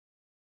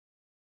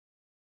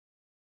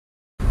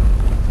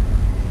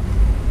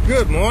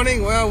Good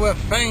morning. Well, we're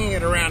fanging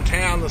it around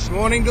town this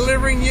morning,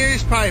 delivering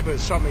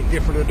newspapers. Something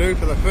different to do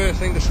for the first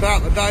thing to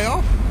start the day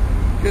off.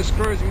 Just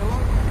cruising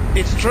along.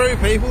 It's true,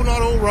 people,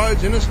 not all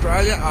roads in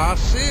Australia are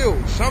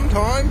sealed.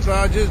 Sometimes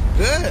they're just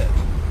dirt.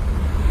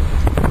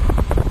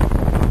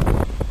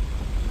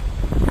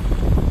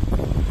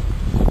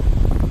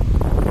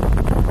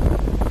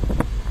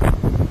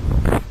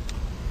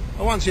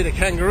 I once hit a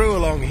kangaroo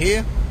along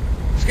here.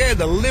 Scared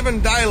the living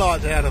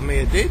daylights out of me,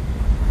 it did.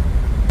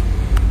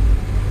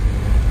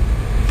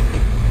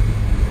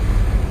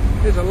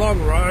 It's a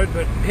long road,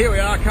 but here we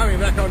are coming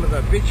back onto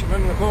the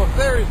bitumen. Of course,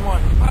 there is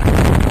my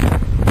favourite.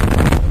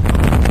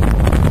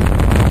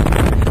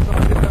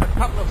 I've got a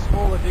couple of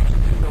small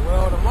addictions in the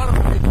world, and one of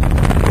them is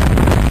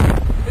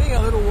hitting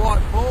a little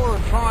white ball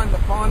and trying to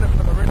find it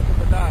for the rest of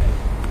the day.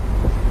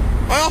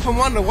 I often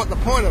wonder what the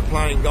point of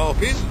playing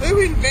golf is. Who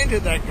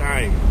invented that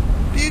game?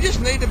 Do you just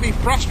need to be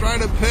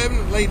frustrated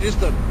permanently just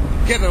to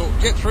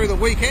get through the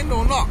weekend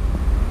or not?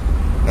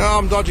 Now,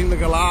 I'm dodging the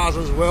galahs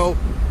as well.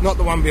 Not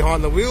the one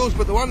behind the wheels,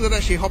 but the ones that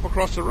actually hop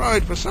across the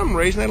road. For some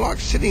reason, they like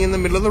sitting in the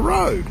middle of the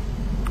road.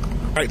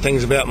 Great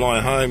things about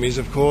my home is,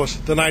 of course,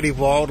 the native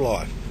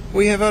wildlife.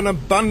 We have an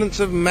abundance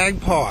of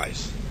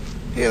magpies.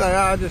 Here they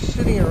are, just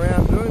sitting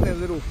around doing their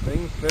little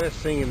thing first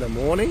thing in the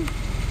morning.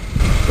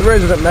 The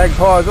resident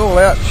magpies all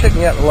out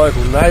checking out the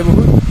local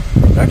neighbourhood.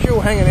 They're actually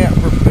all hanging out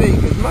for a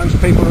feed, because most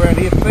people around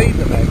here feed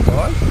the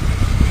magpies.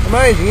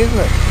 Amazing, isn't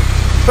it?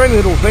 Friendly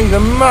little things are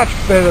much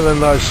better than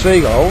those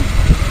seagulls.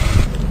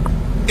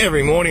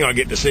 Every morning I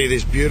get to see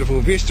this beautiful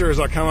vista as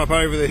I come up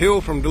over the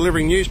hill from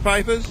delivering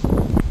newspapers.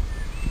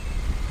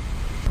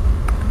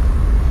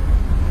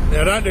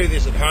 Now, don't do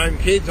this at home,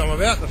 kids. I'm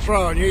about to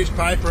throw a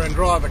newspaper and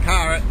drive a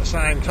car at the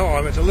same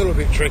time. It's a little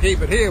bit tricky,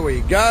 but here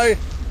we go.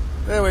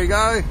 There we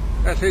go.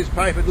 That's his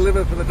paper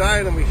delivered for the day,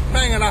 and then we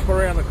fang it up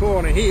around the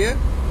corner here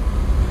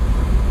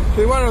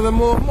to one of the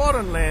more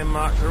modern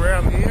landmarks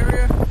around the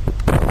area.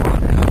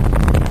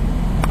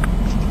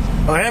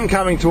 I am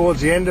coming towards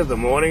the end of the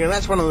morning, and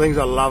that's one of the things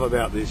I love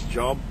about this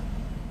job.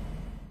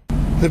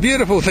 The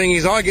beautiful thing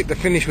is I get to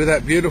finish with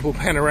that beautiful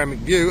panoramic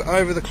view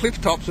over the cliff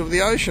tops of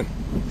the ocean.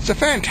 It's a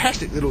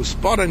fantastic little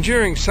spot, and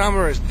during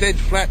summer it's dead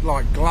flat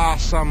like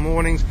glass some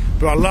mornings,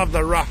 but I love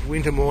the rough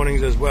winter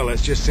mornings as well.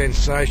 It's just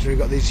sensational. We've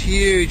got these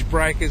huge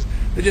breakers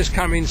that just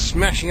come in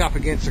smashing up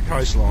against the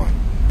coastline.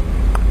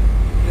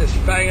 Just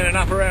banging it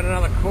up around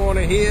another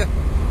corner here.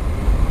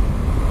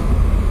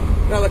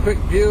 Another quick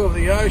view of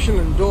the ocean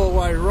and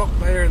Doorway Rock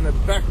there in the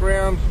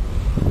background.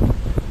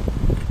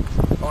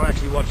 I'm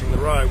actually watching the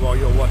road while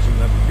you're watching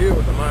the view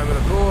at the moment,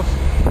 of course.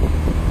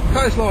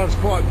 Coastline's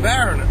quite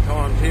barren at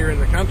times here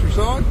in the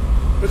countryside,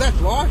 but that's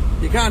life.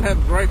 You can't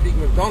have great big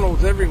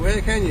McDonald's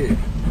everywhere, can you?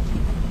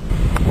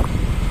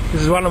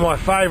 This is one of my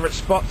favourite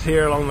spots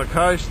here along the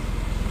coast.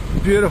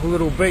 Beautiful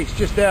little beach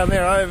just down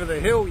there over the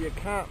hill. You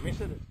can't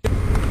miss it.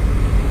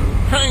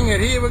 Hang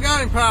it here. We're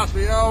going past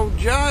the old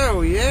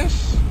jail,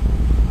 yes.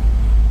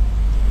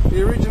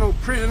 The original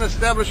prison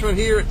establishment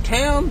here at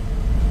town.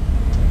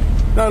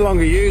 No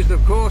longer used,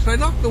 of course. They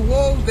knocked the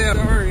walls down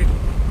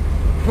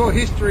before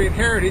history and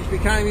heritage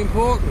became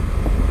important.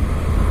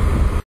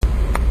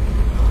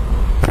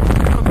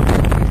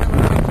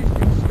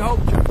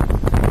 Sculpture.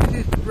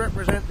 This is to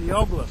represent the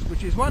obelisk,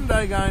 which is one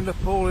day going to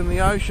fall in the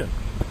ocean.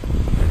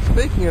 And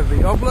speaking of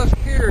the obelisk,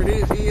 here it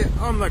is here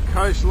on the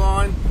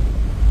coastline,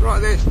 right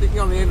there sticking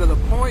on the end of the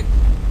point.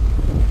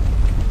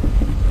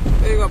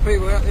 You've got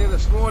people out there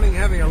this morning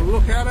having a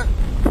look at it.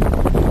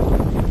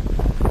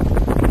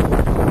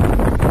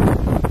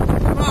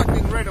 It's marked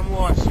in red and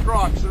white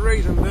stripes. The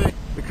reason being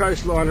the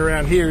coastline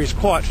around here is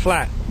quite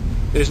flat.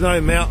 There's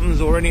no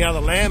mountains or any other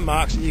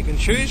landmarks that you can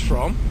choose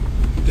from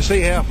to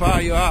see how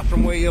far you are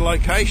from where your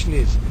location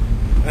is.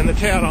 And the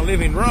town I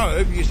live in,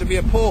 Robe, used to be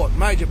a port,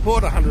 major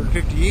port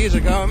 150 years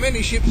ago, and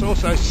many ships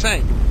also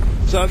sank.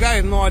 So I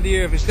gave them an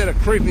idea of, instead of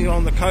creeping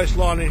along the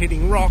coastline and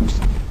hitting rocks,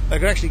 they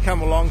could actually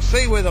come along,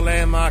 see where the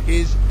landmark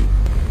is.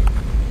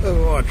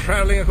 Oh,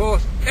 travelling, of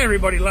course.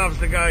 Everybody loves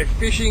to go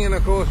fishing, and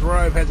of course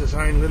Robe has its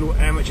own little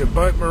amateur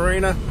boat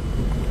marina.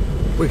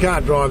 We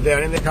can't drive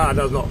down in. The car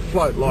does not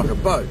float like a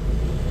boat.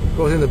 Of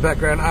course, in the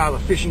background are the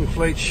fishing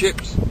fleet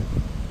ships.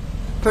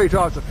 Two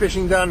types of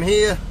fishing done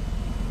here.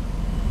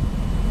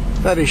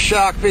 That is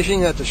shark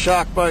fishing. That's a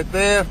shark boat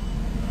there.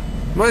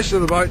 Most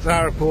of the boats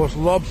are, of course,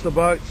 lobster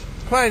boats.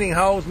 Planing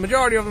holes,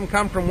 majority of them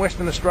come from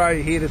Western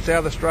Australia here to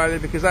South Australia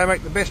because they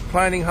make the best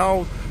planing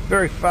holes,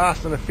 very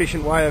fast and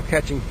efficient way of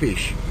catching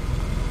fish.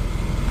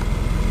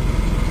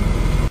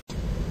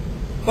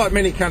 Like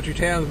many country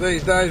towns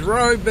these days,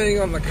 Robe, being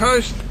on the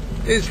coast,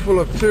 is full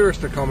of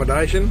tourist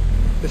accommodation.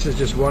 This is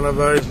just one of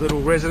those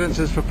little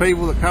residences for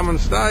people that come and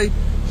stay,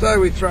 so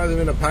we throw them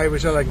in a paper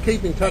so they can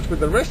keep in touch with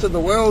the rest of the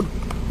world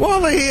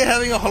while they're here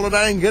having a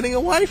holiday and getting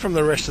away from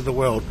the rest of the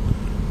world.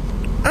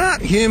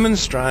 Aren't humans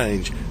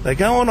strange? They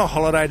go on a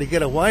holiday to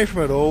get away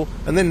from it all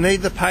and then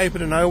need the paper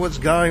to know what's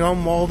going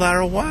on while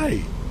they're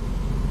away.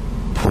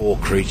 Poor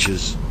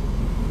creatures.